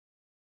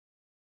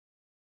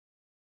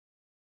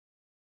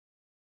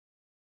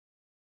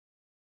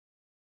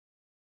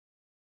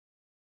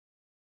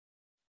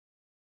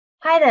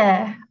Hi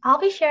there. I'll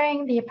be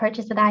sharing the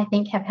approaches that I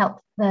think have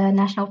helped the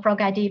National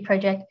FrogID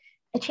project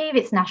achieve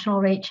its national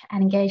reach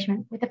and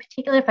engagement with a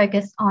particular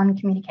focus on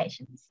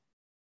communications.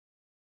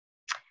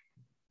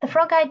 The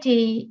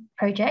FrogID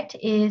project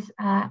is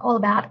all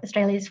about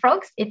Australia's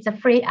frogs. It's a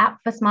free app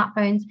for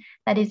smartphones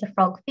that is a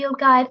frog field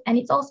guide, and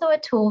it's also a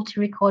tool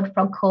to record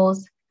frog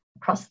calls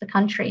across the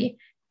country.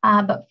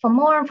 But for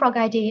more on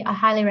FrogID, I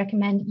highly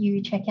recommend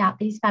you check out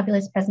these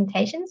fabulous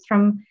presentations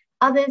from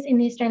others in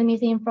the Australian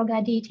Museum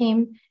FrogID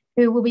team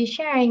who will be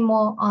sharing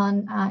more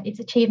on its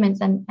achievements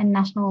and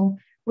national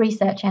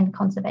research and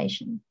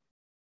conservation.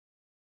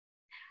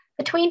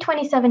 Between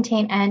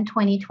 2017 and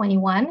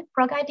 2021,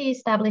 FrogID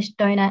established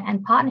donor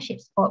and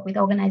partnership support with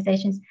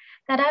organisations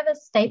that have a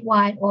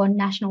statewide or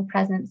national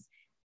presence,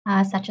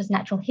 such as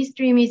natural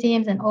history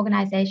museums and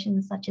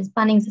organisations such as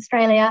Bunnings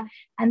Australia.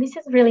 And this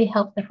has really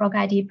helped the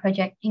FrogID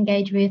project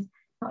engage with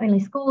not only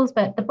schools,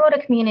 but the broader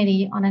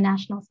community on a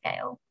national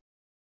scale.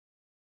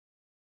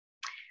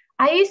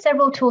 I use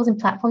several tools and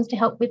platforms to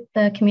help with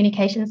the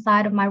communication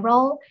side of my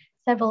role.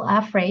 Several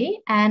are free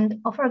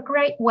and offer a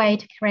great way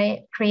to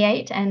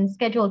create and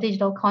schedule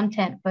digital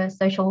content for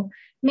social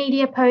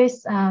media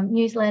posts,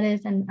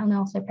 newsletters, and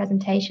also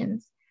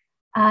presentations.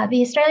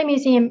 The Australian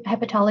Museum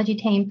Herpetology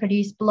team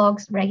produce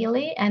blogs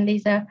regularly, and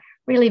these are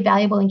really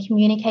valuable in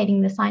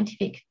communicating the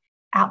scientific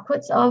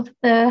outputs of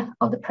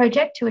the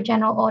project to a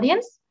general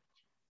audience.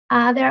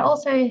 There are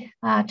also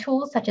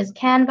tools such as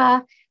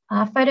Canva,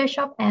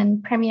 Photoshop,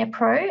 and Premiere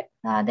Pro.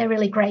 They're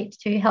really great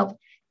to help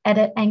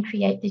edit and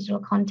create digital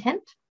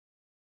content.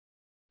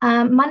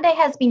 Monday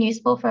has been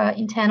useful for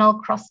internal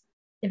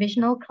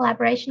cross-divisional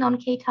collaboration on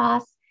key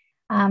tasks.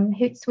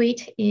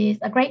 Hootsuite is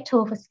a great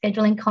tool for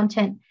scheduling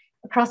content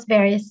across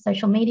various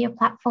social media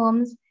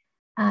platforms.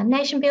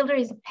 Nation Builder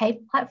is a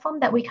paid platform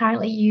that we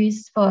currently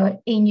use for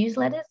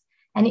e-newsletters,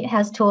 and it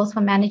has tools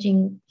for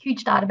managing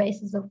huge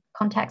databases of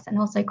contacts and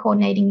also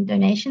coordinating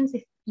donations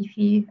if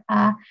you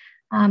are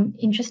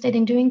interested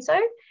in doing so.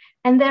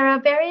 And there are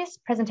various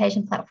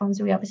presentation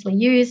platforms we obviously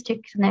use to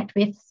connect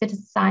with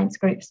citizen science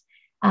groups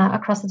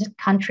across the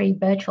country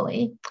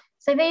virtually.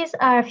 So these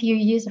are a few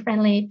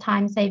user-friendly,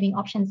 time-saving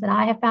options that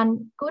I have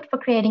found good for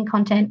creating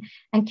content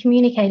and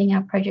communicating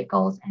our project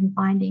goals and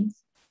findings.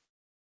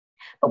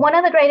 But one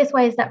of the greatest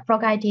ways that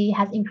FrogID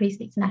has increased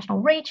its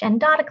national reach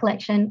and data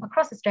collection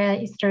across Australia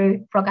is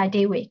through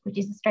FrogID Week, which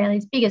is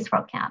Australia's biggest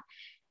frog count.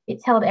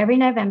 It's held every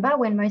November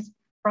when most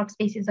frog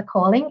species are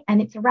calling,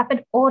 and it's a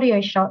rapid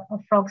audio shot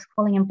of frogs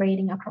calling and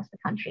breeding across the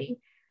country.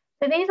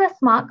 So these are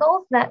SMART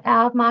goals that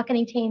our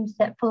marketing team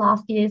set for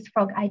last year's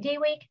FrogID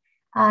Week.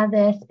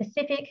 They're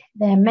specific,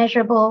 they're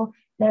measurable,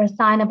 they're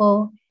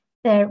assignable,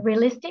 they're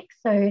realistic,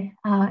 so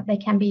they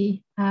can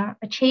be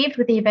achieved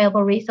with the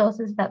available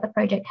resources that the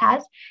project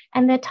has,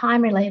 and they're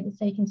time related,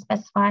 so you can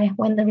specify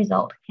when the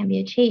result can be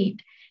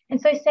achieved. And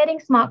so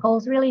setting SMART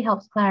goals really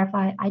helps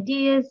clarify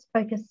ideas,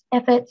 focus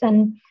efforts,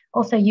 and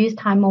also use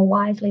time more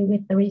wisely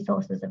with the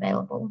resources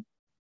available.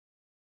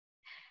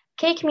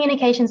 Key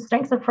communication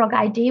strengths of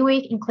FrogID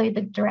Week include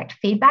the direct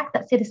feedback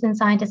that citizen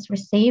scientists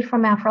receive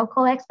from our frog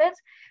call experts,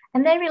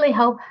 and they really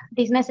help,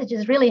 these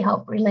messages really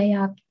help relay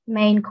our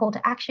main call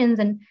to actions,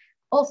 and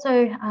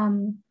also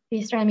the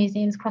Australian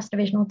Museum's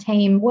cross-divisional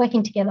team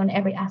working together on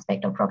every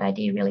aspect of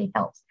FrogID really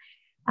helps.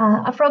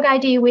 A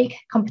FrogID Week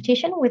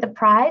competition with a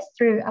prize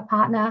through a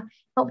partner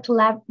helped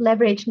to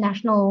leverage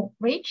national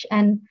reach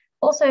and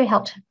also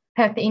helped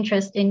perk the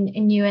interest in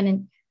new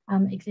and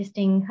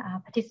existing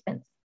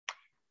participants.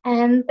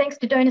 And thanks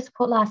to donor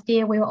support last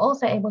year, we were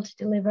also able to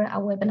deliver a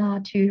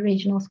webinar to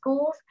regional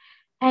schools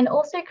and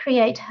also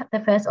create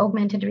the first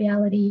augmented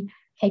reality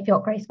Cape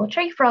York graceful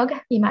tree frog.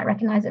 You might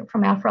recognise it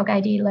from our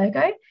FrogID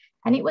logo.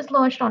 And it was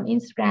launched on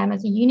Instagram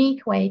as a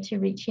unique way to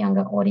reach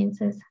younger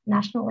audiences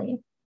nationally.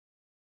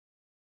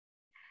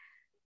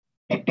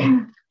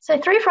 So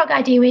through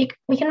FrogID Week,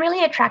 we can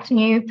really attract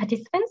new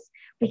participants.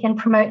 We can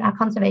promote our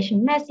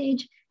conservation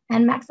message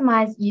and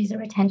maximise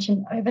user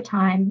attention over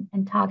time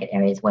and target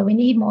areas where we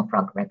need more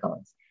frog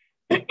records.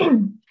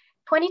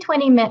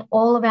 2020 met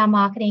all of our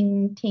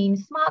marketing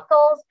team's SMART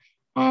goals,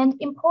 and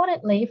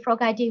importantly,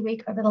 FrogID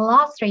Week over the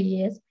last 3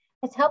 years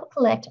has helped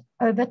collect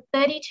over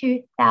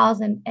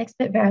 32,000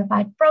 expert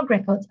verified frog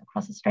records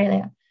across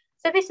Australia.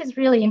 So this is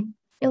really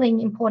filling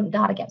important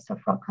data gaps for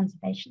frog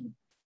conservation.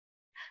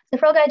 The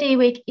FrogID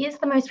Week is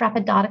the most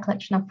rapid data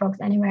collection of frogs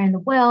anywhere in the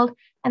world,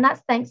 and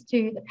that's thanks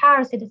to the power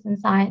of citizen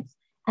science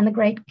and the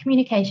great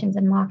communications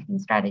and marketing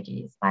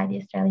strategies by the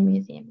Australian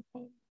Museum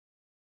team.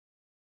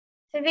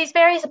 So these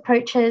various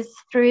approaches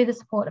through the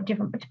support of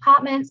different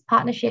departments,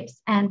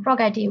 partnerships, and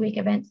FrogID Week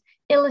events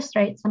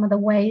illustrate some of the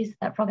ways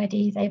that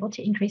FrogID is able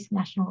to increase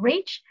national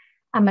reach.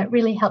 It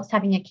really helps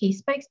having a key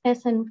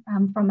spokesperson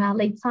from our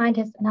lead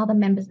scientists and other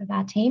members of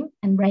our team,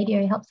 and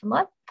radio helps a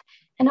lot.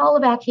 And all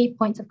of our key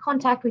points of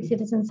contact with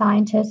citizen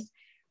scientists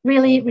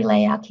really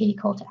relay our key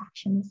call to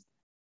actions.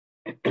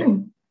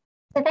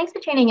 So thanks for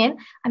tuning in.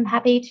 I'm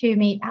happy to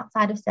meet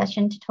outside of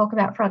session to talk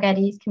about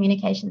FrogID's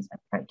communications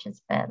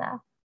approaches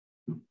further.